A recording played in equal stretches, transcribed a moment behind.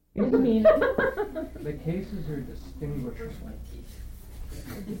mean The cases are distinguishable.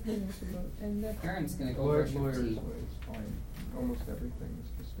 And Karen's gonna go Lawyer's brush her way teeth. is fine. Almost everything is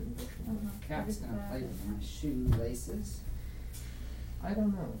distinguishable. Cat's gonna play with my shoelaces. I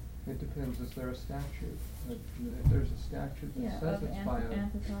don't know. It depends. Is there a statute? If there's a statute that says it's bio.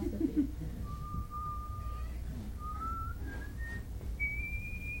 Anthroposophy.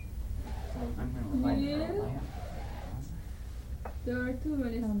 I'm gonna light her a lamp. there are too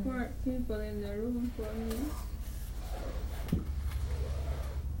many smart people in the room for me.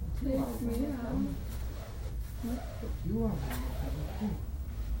 Take me out. You are one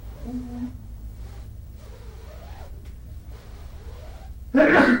of them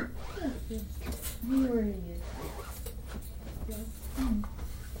He already is.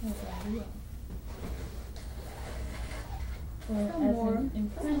 Or Some as more. in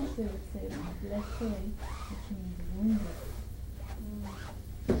French they would say blessé, which means wounded.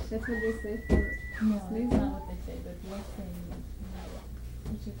 That's what they say for No, that's sneezing. not what they say, but blessé means wounded,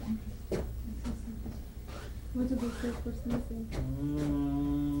 which is interesting. What do they say for sneezing?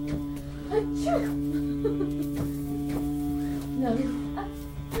 No, this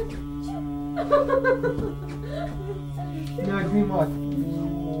No, dream what?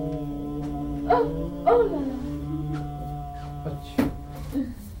 oh la la.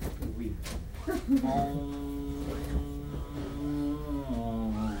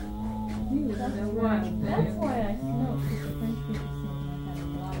 Weird. That's why I smoke, because the French people smoke and I've had a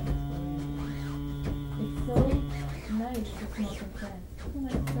lot of experience. It's so nice to smoke in France. When I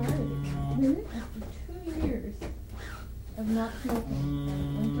started it, Really? after 2 years of not smoking, I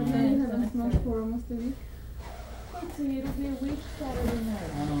went But to now you France and I haven't smoked started. for almost a week. Let's see, it'll be a week Saturday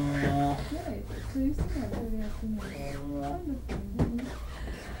night. Right. So you still have it. Saturday afternoon.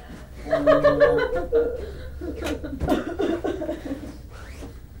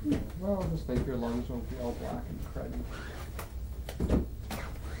 Well, just think your lungs won't be all black and cruddy.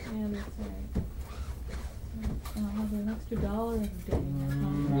 Yeah, that's right. And I'll have an extra $1 every day in my I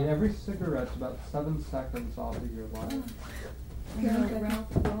mean, contract. every cigarette's about 7 seconds off of your life. I know,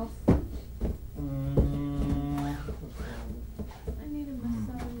 Ralph Ross. I need a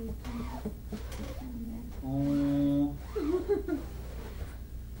massage.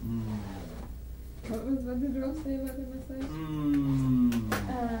 What did Ross say about the massage?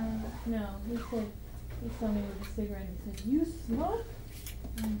 No, he saw me with a cigarette and he said, "You smoke?"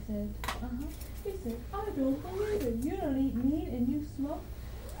 And I said, "Uh-huh." He said, "I don't believe it. You don't eat meat and you smoke?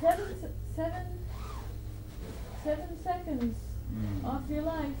 7 seconds off your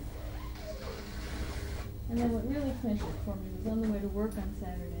life." And then what really clinched it for me was on the way to work on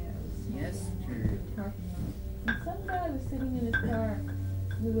Saturday. I was smoking Yes, in the parking lot. And some guy was sitting in his car,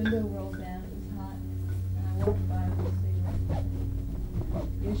 the window rolled down, it was hot, and I walked by with a cigarette.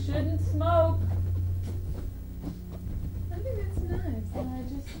 "You shouldn't smoke!" I think that's nice. And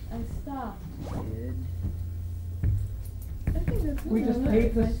I stopped. I think that's We just nice.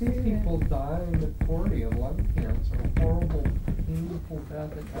 hate to I see it. people dying at 40 of lung cancer. Horrible, painful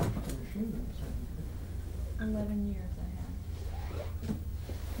death attached to machines. 11 years I have.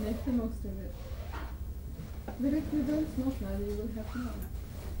 Make the most of it. But if you don't smoke now, you will have none.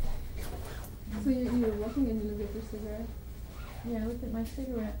 So you're walking and you look at your cigarette Yeah, look at my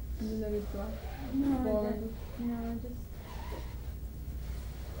cigarette. and you let it drop. No, Fall I into- didn't. No, I just.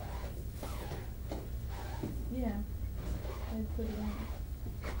 Yeah. I put it on.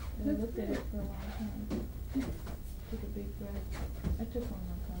 And I That's looked at good. it for a long time. Took a big breath. I took one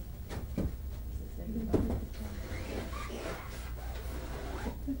more cup. To say goodbye.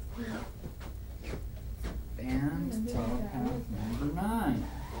 That's cool. Band telepath number 9.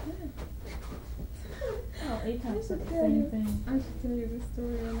 Oh, 8 I times should the tell same you. thing. I should tell you the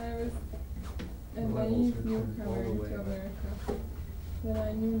story when I was a The levels naive are newcomer all the way into up. America. That I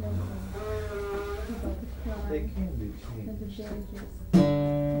knew nothing about the They crime can be and the changed. dangers of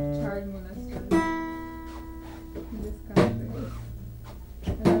child molesters in this country.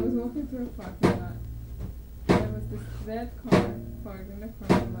 And I was walking through a parking lot. There was this red car parked in the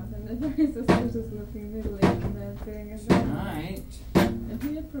parking lot and a very suspicious looking middle-aged man sitting in the car. Tonight. And he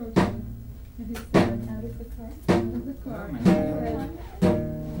approached me and he said, Out of the car. out of the car, Oh my he God. said,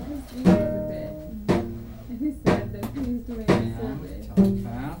 he's leaving the bed. And he said that he's doing a survey Band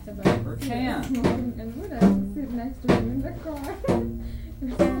telepath about number cigarette 10. smoking and would I sit next to him in the car and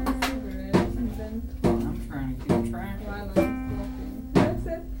smoke a cigarette and then talk I'm trying to keep track while of I it. was smoking. And I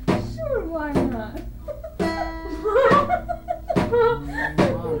said, sure, why not?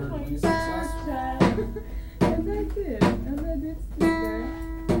 Moderately successful. And I did sit there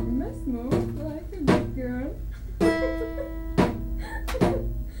and I smoked like a good girl.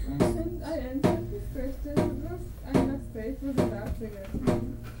 And cigarette smoke.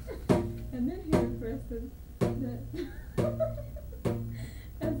 And then he requested that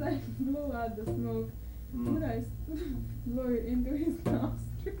as I blow out the smoke, would I blow it into his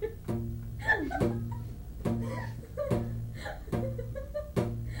nostril?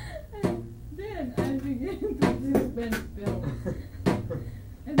 And then I began to feel bent bill.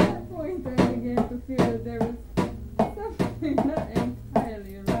 At that point I began to feel that there was something not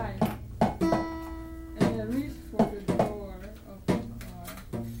entirely right. And I reached for the door of the car.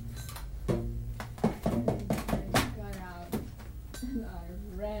 And I got out and I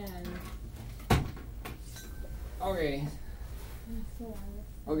ran. Okay. And so I was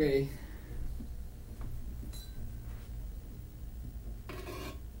Okay.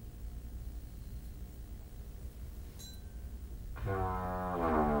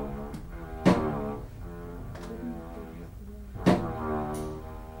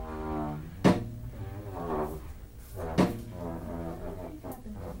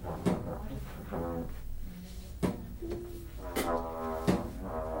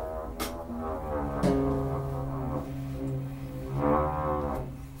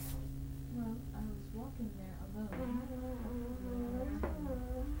 Well, I was walking there alone.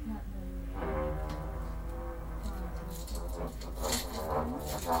 Not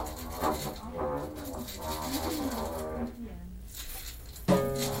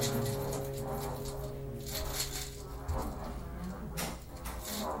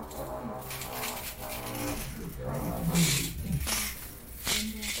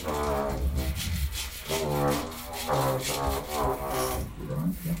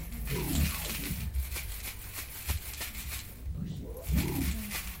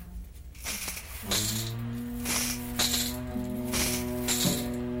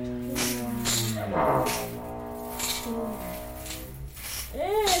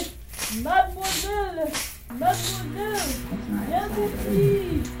Hey, mademoiselle, mademoiselle, viens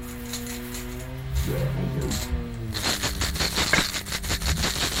ici.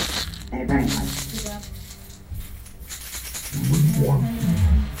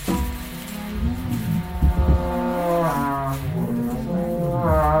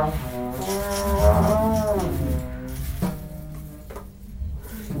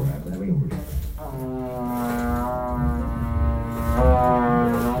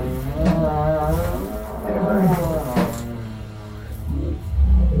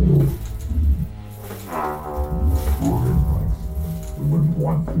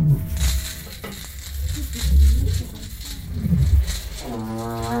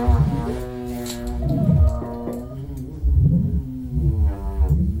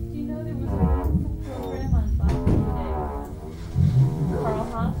 Do you know there was a program on Fox today? Carl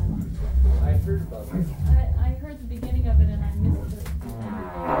Hoff? I heard about it. I heard the beginning of it and I missed the end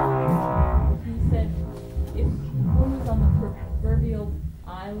of it. He said if one was on the proverbial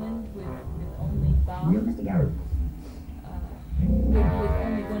island with only Bob, with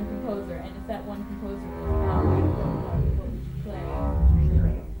only one composer, and if that one composer was Bob, what would you play?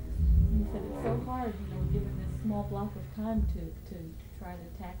 He said it's so hard, given this small block of time to try to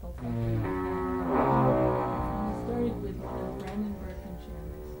tackle something like that. He started with Brandenburg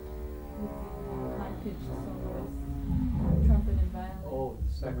concertos with the high-pitched soloists, trumpet and violin. Oh,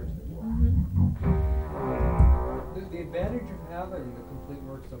 the secretary. The advantage of having the complete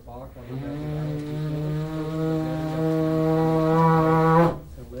works of Bach on the desert island is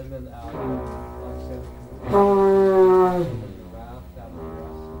to live in out like said, the raft out of the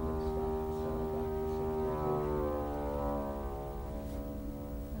rest of the stuff.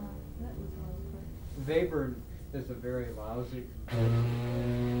 That was well put. Webern is a very lousy composer.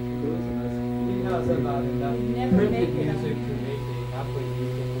 He has about enough Never printed make it music to make a halfway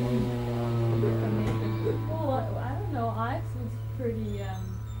decent one. Well, I don't know. Ives was pretty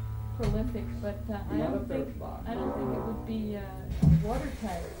prolific, but I don't think it would be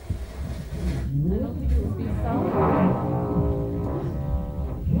watertight. I don't think it would be solid.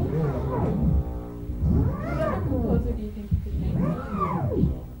 What other composer do you think you could make?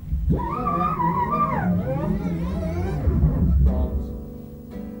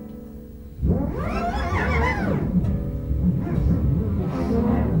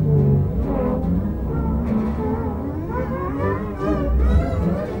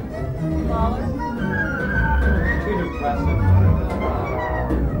 Too impressive.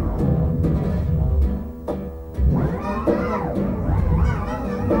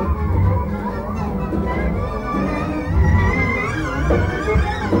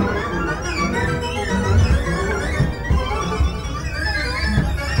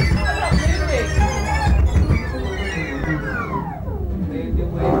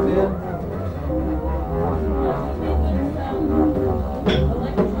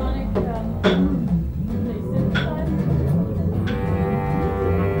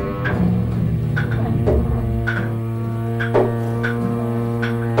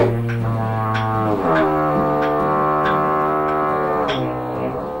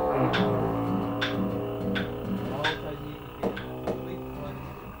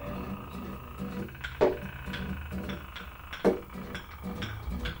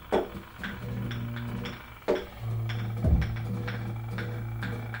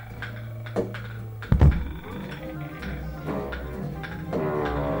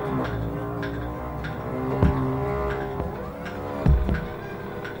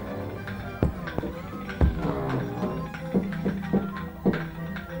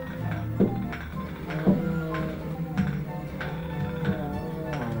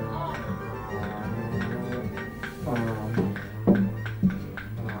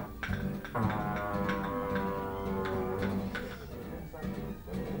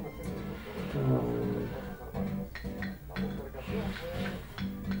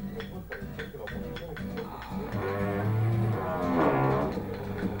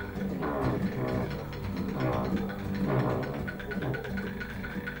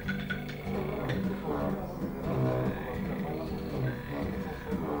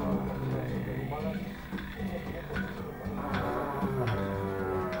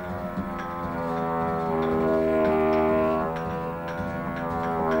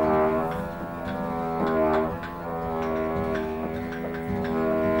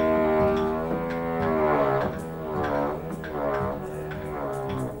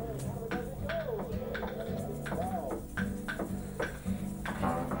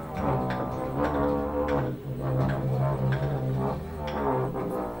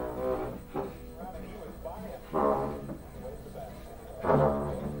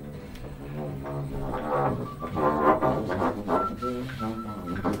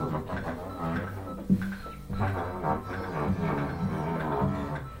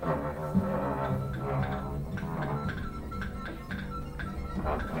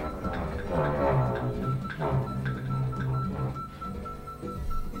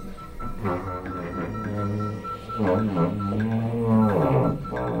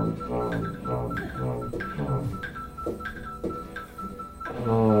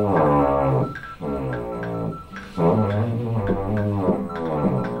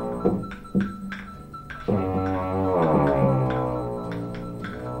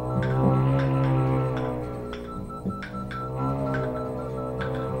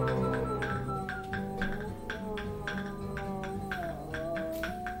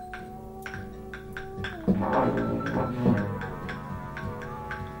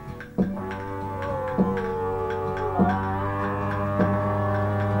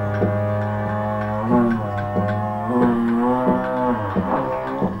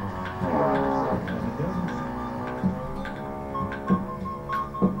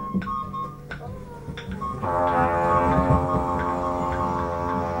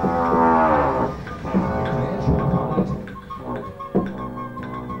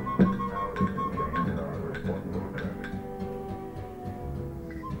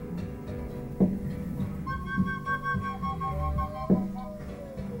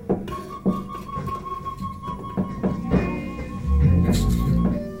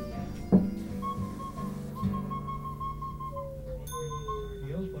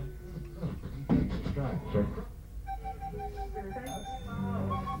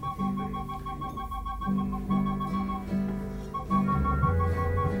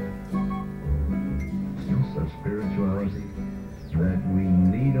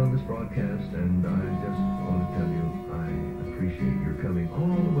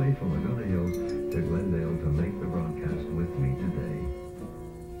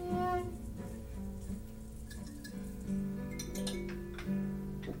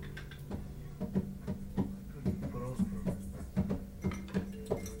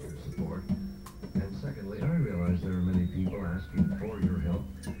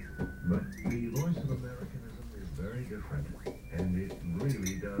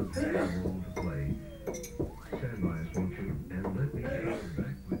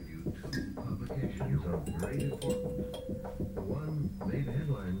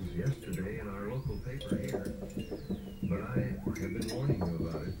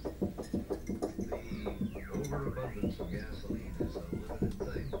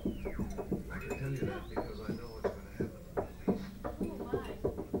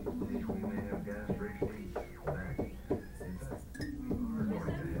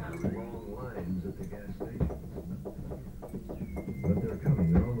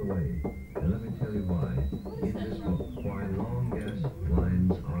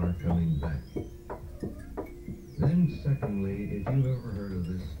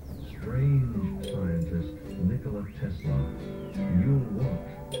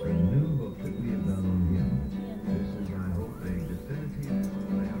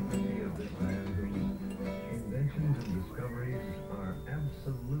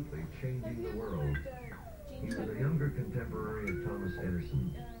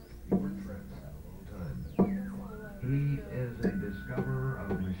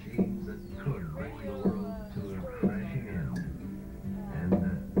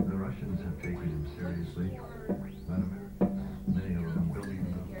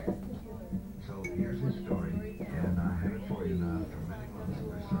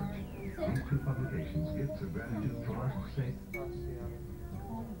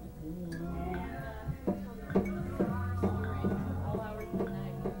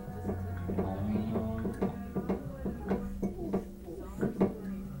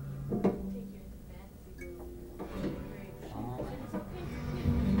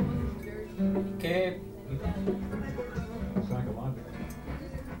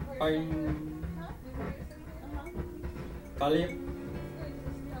 Kali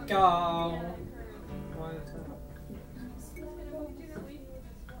kau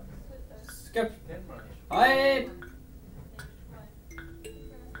skip hai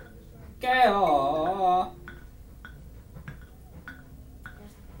kau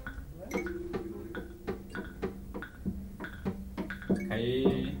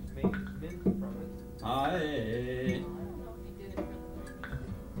hai hai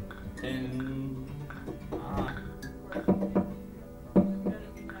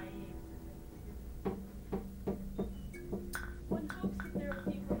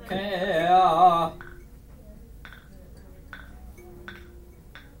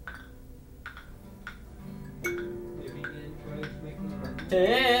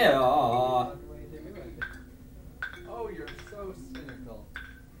Oh, you're so cynical.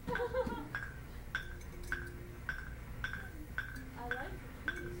 I like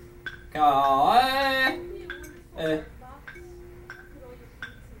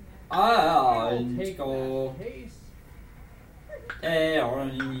Take go. that pace.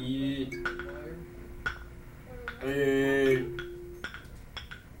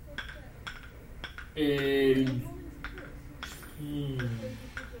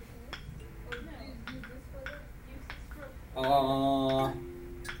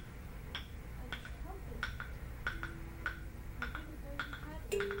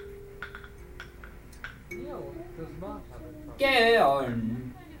 Neal does not have a trumpet. Get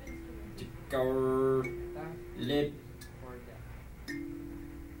on. Go. That Lip. or that.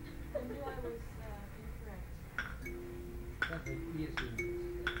 I knew I was incorrect. That's an easy mistake.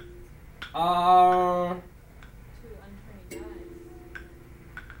 R. Two untrained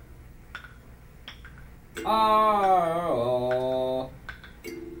eyes. R.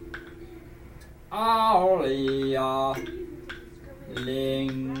 Aulia.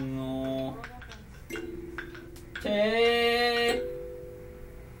 Lingo. Te.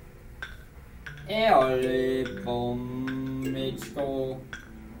 Eolibomičko.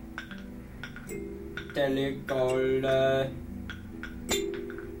 Telikole.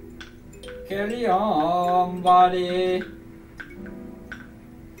 Keliambari.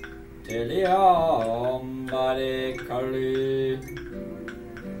 Teliambari kali.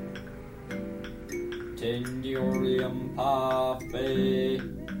 Tendiorium pafe.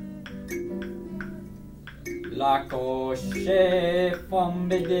 La coche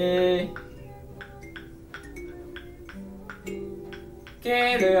fombede.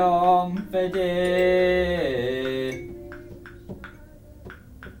 Kelium fede.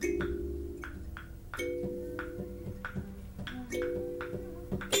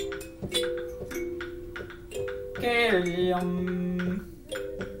 Kelium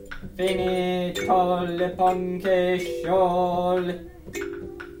finito le ponche sciol.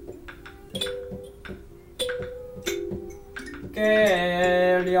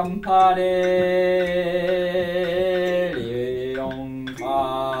 Kelium pare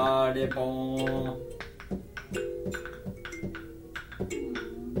bon.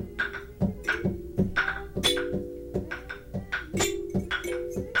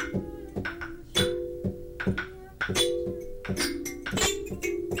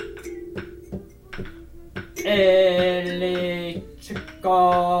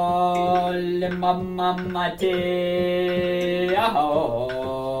 Electrical mamma matea.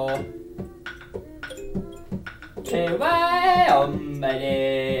 Che vai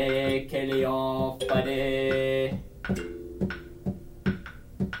ombere che li offre.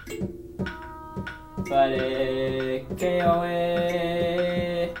 Fare che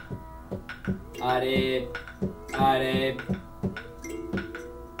oe. Are.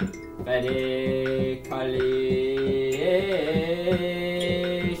 Fare kali.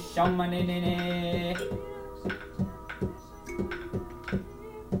 Shamanine.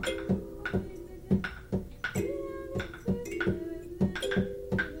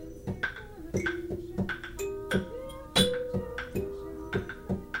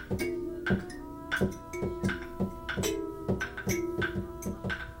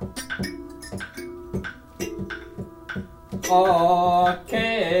 Oh,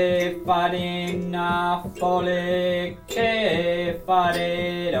 che farina folle, che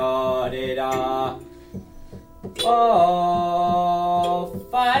farina da. Oh,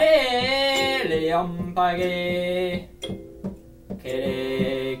 fare le ompaghe,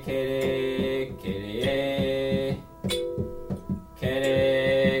 che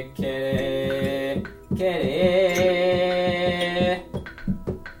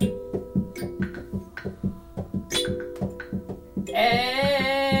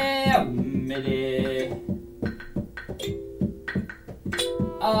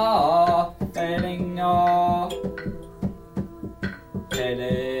feeling no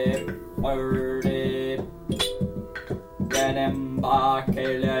teleported. Get him back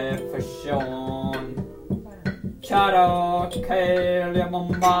for Sean. Charo Kale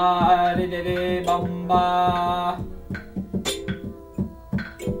Bomba Didi Bomba.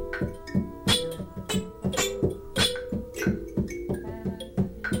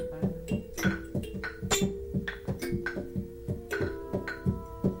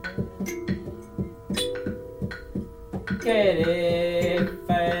 Kere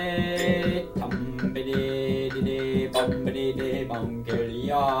fe tambidi didi bombidi de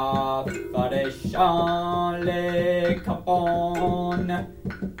bongelia fareshan le capon.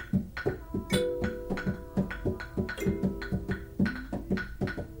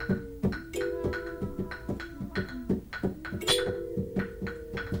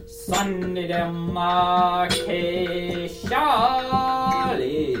 Sunny dem ma ke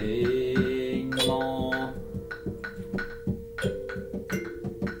shali.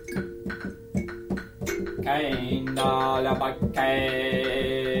 telepathically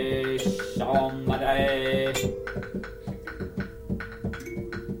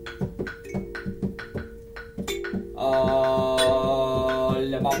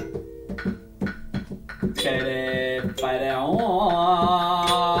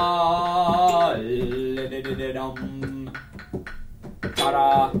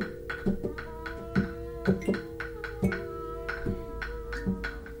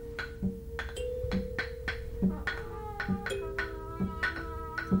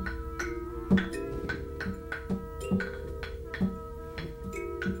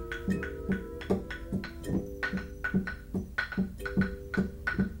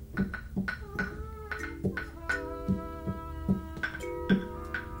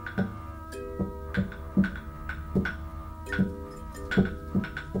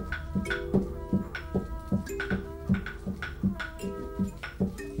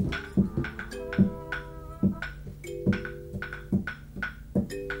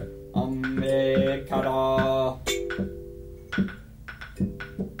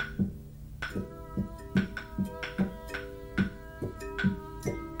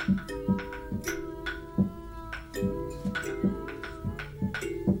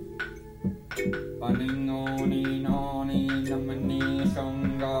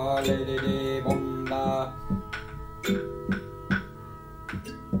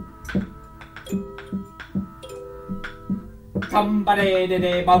Somebody did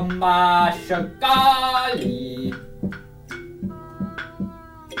a bomba shagali.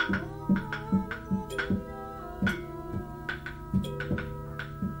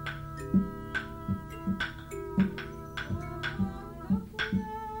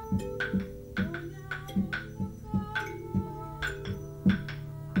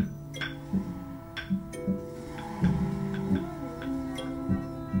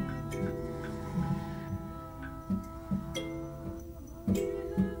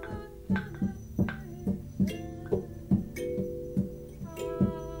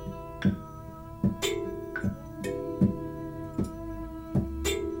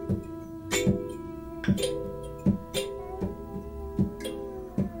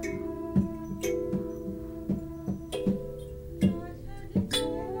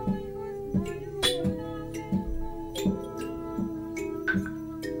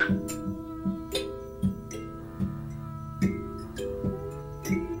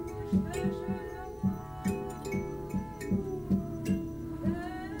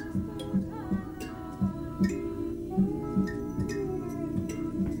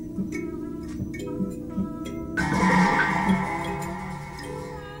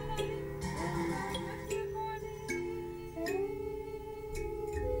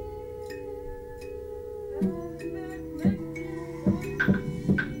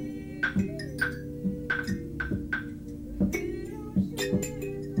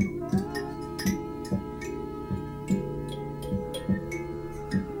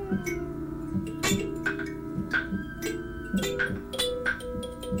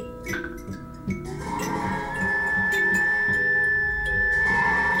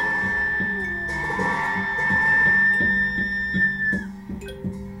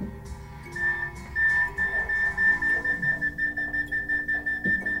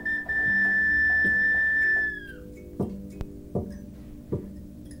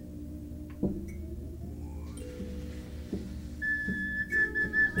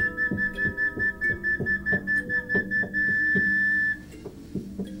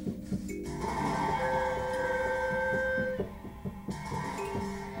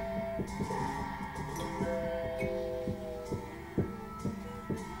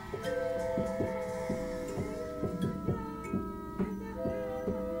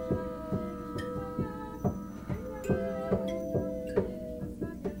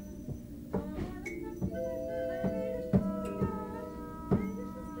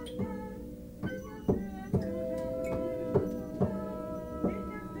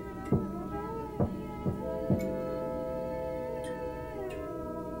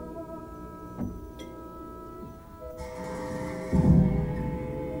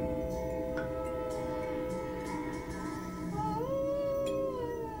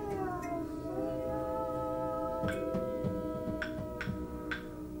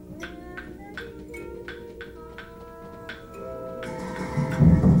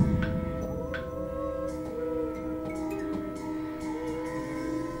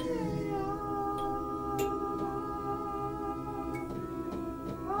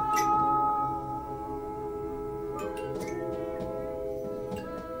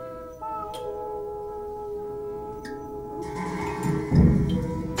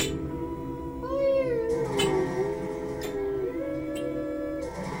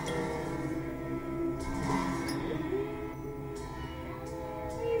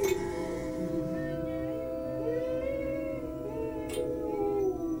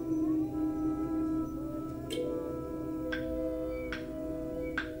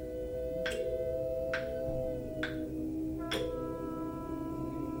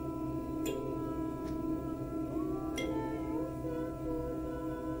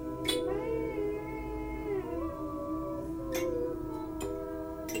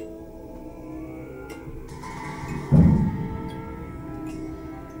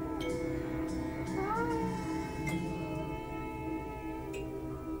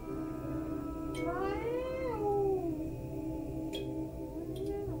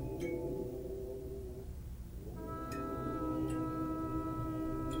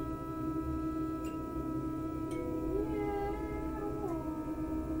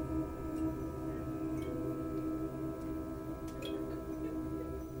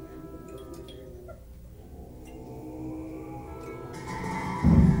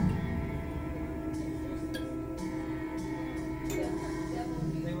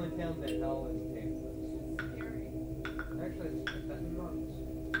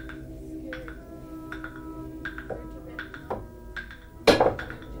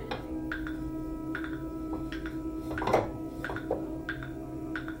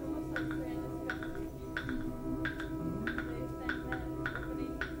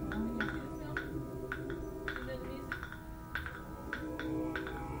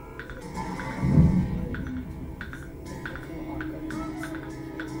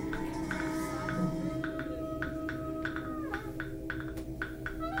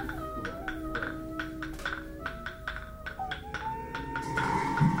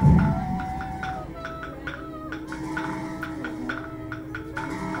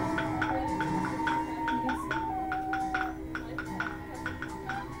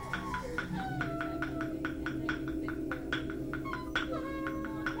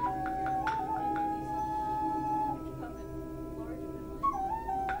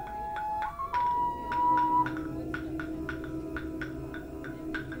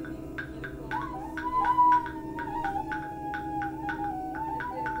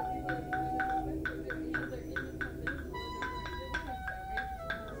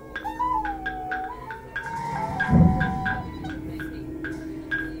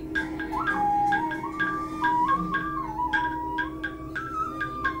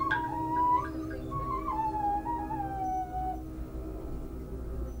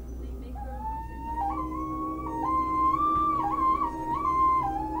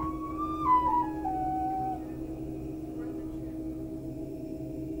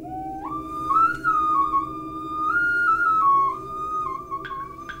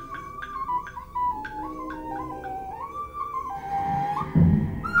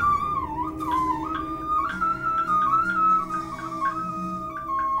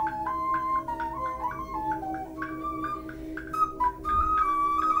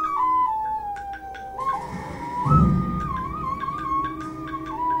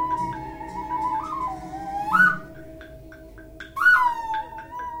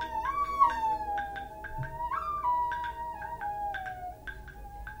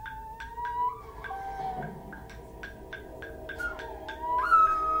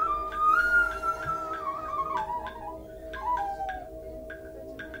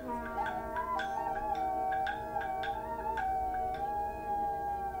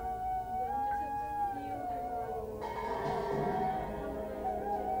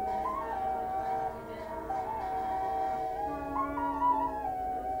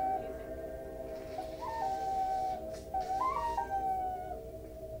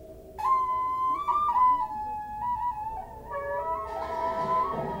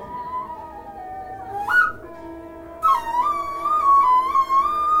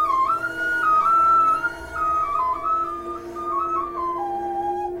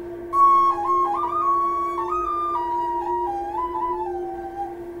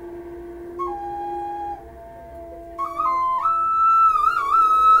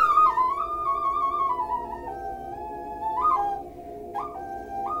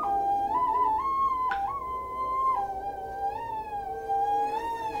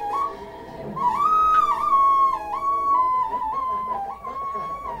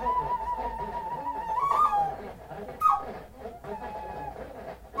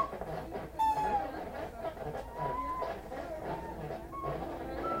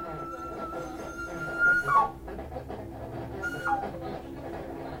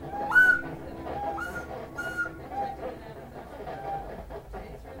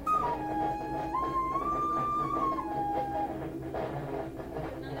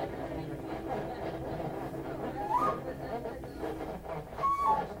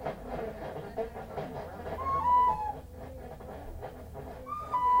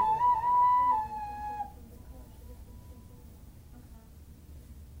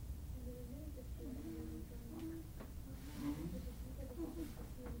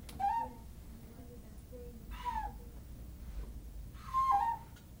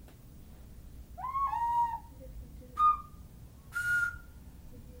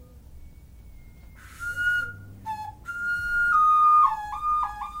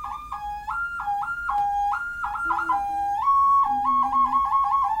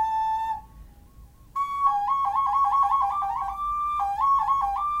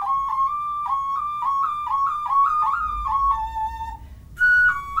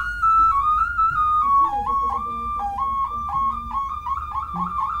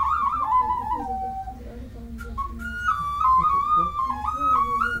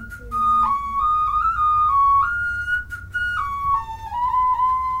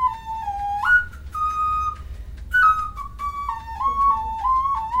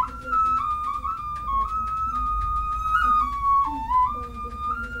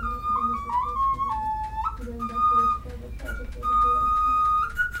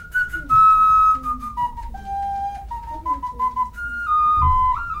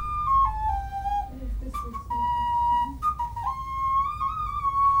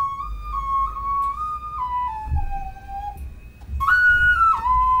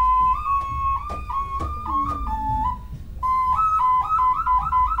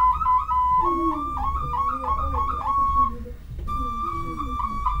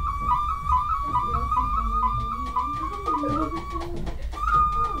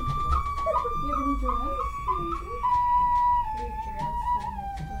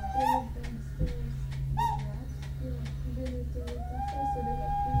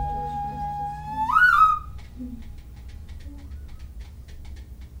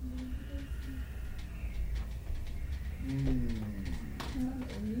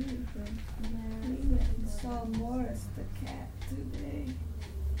 Saw Morris the cat today.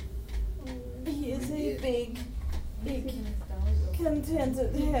 He is a big,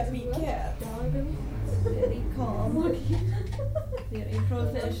 contented, happy cat. Very calm, very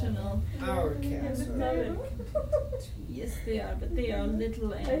professional. Our cats are. Yes, they are, but they are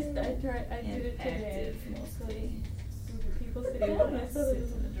little and I did it today. active mostly. People They sitting would on not sit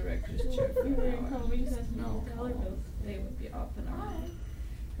in the director's chair for we were in an hour. Halloween class No. dollar bills. They would be up and around.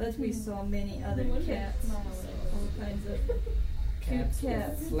 But we saw many other cats, all kinds of cute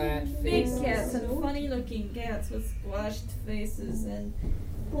cats. Flat Big faces. cats and funny looking cats with squashed faces and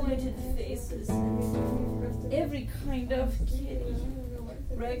pointed faces and every kind of kitty.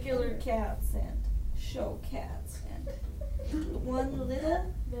 Regular cats and show cats and one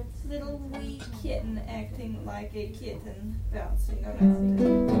little wee kitten acting like a kitten, bouncing around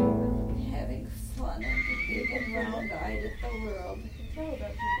and having fun and big and round-eyed at the world. Tell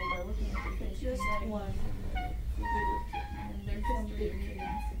about people by looking at the face. Just one little kitten, and there's some big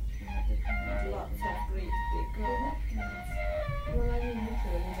kittens. Lots of great big grown-up kittens. Well, I mean,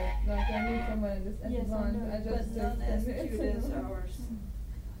 literally, but like I need someone in this Yes, I advance. know, I just But none as send it cute to as them. ours.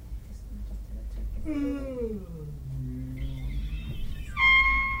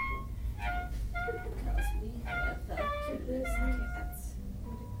 Because we have the cutest cats.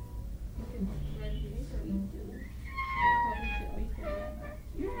 We do.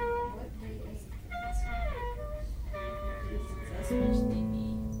 What breed is cats? Especially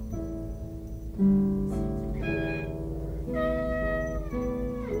me.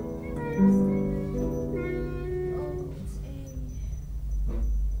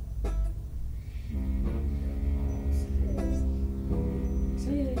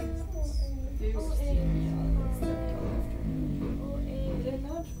 They're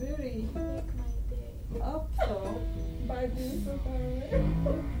not very up though. By being so far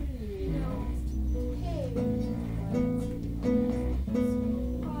away.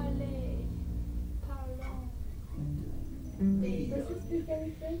 Does he speak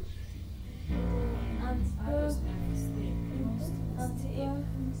any French? I was never asleep. As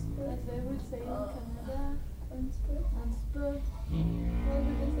they would say in Canada, Unspur? unspur, Why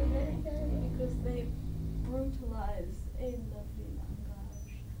did they say that in Canada? because they brutalize a lovely language.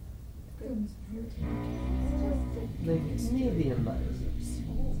 The Canadian lizards.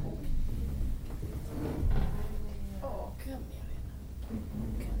 Oh, come here.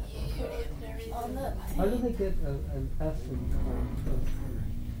 On the How do they get an S in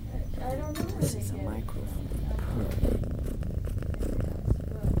I don't know where they get it.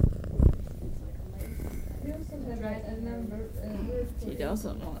 We also have a number. She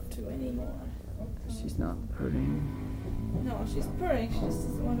doesn't want to anymore. She's not hurting. No, she's purring. She just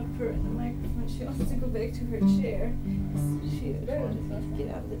doesn't want to purr in the microphone. She wants to go back to her chair. She wanted me to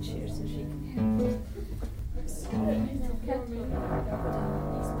get out of the chair so she can have it.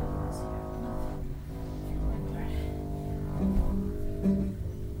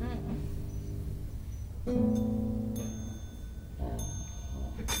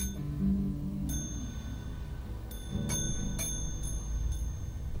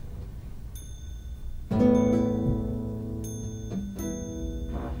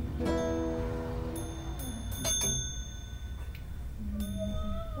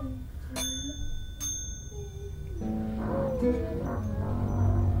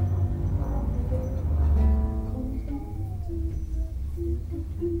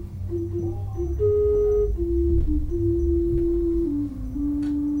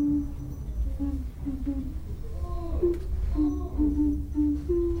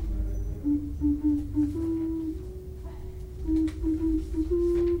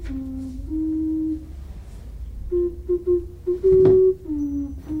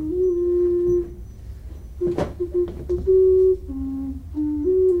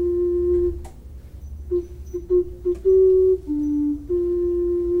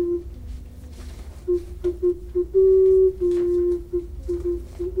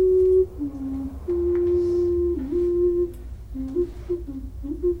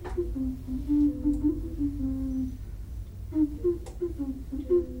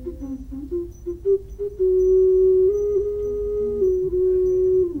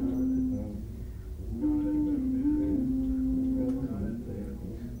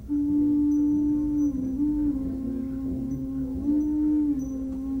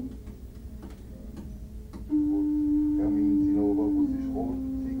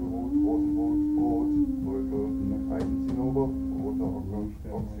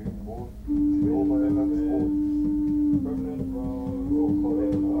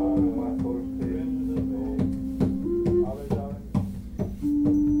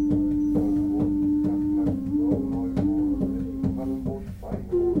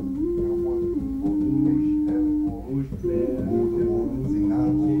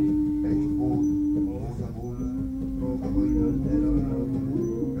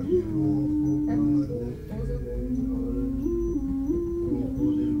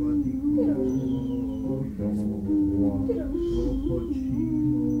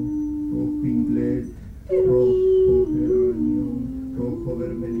 rojo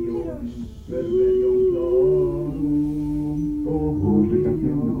vermelión claro, ojos de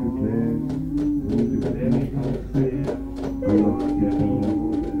canción de Clé, música de mi café,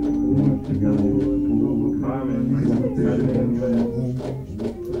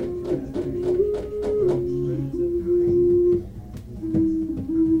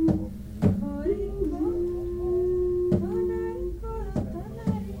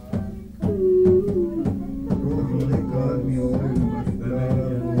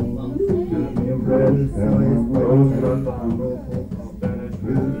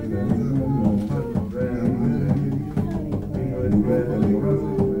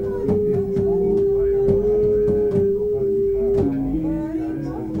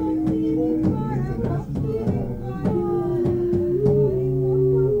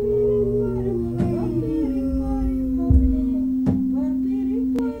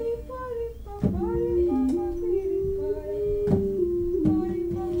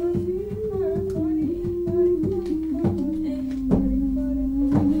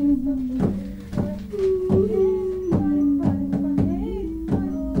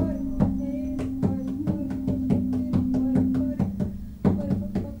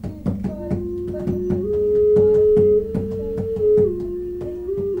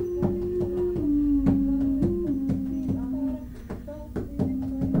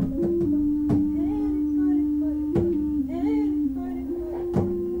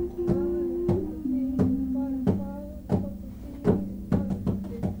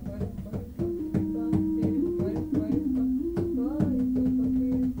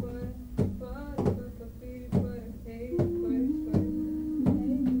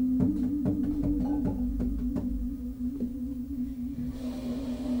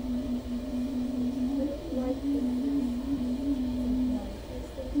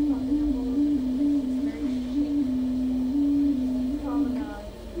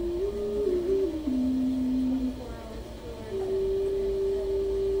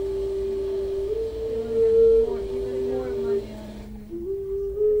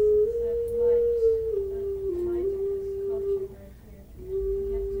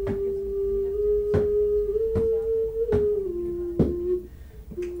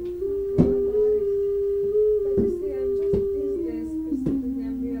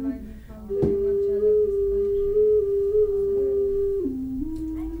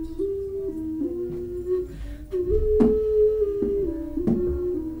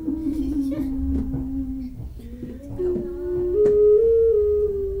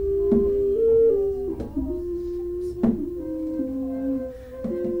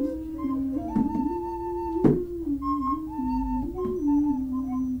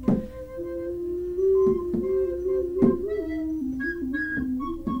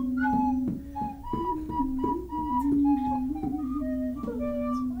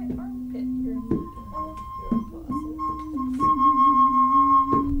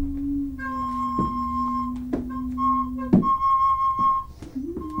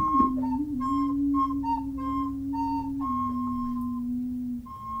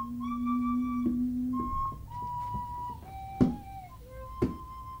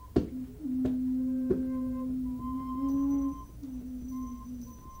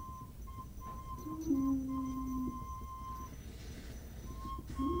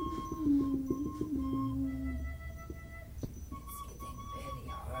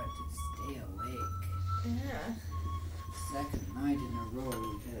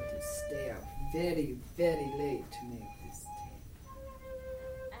 very, very late to make this tape.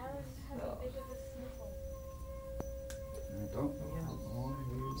 Alice had a bit of a sniffle. I don't know how long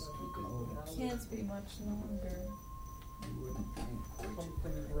it is to go. It can't be much longer. You wouldn't think.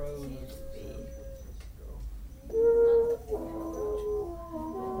 Something rose. Can't be.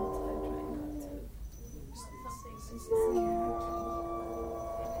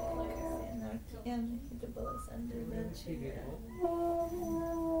 Inhibitors under the chair.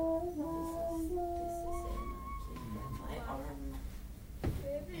 My arm. I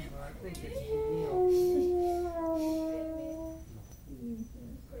think it's Neal.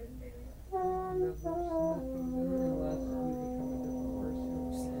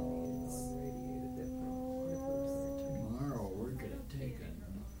 Tomorrow we're gonna take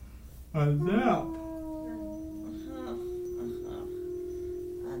A nap.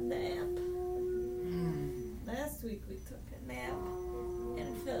 A nap. Last week we took a nap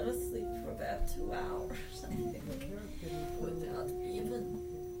and fell asleep for about 2 hours. I think without even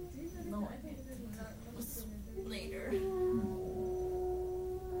knowing it was later. I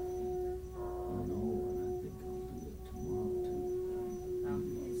know, and I think I'll do it tomorrow too.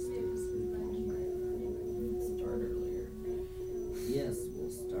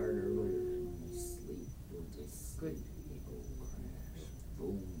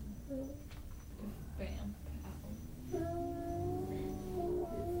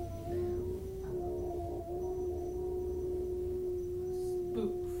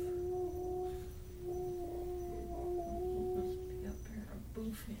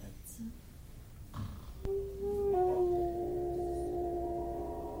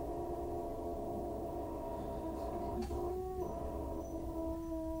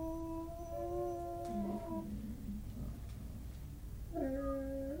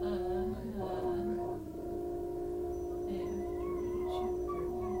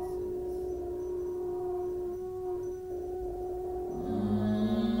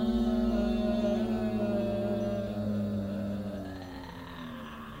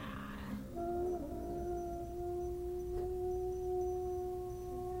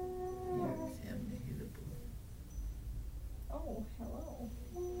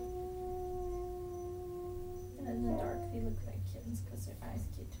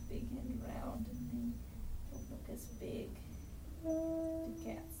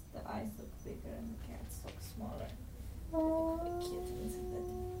 eyes look bigger and the cats look smaller. The kittens in the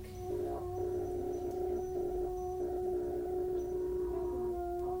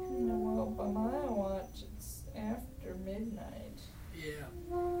well, by my watch, it's after midnight. Yeah.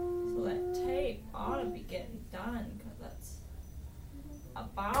 So that tape ought to be getting done, because that's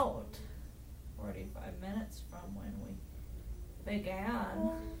about 45 minutes from when we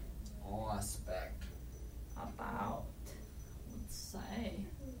began. Oh, I expect. About, let's say.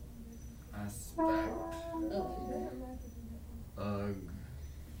 I expect. Ugh.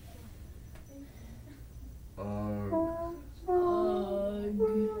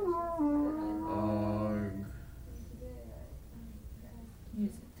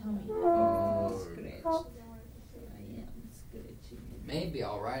 Use the tummy. Scratch. I am scratching. Maybe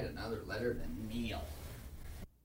I'll write another letter to Neal.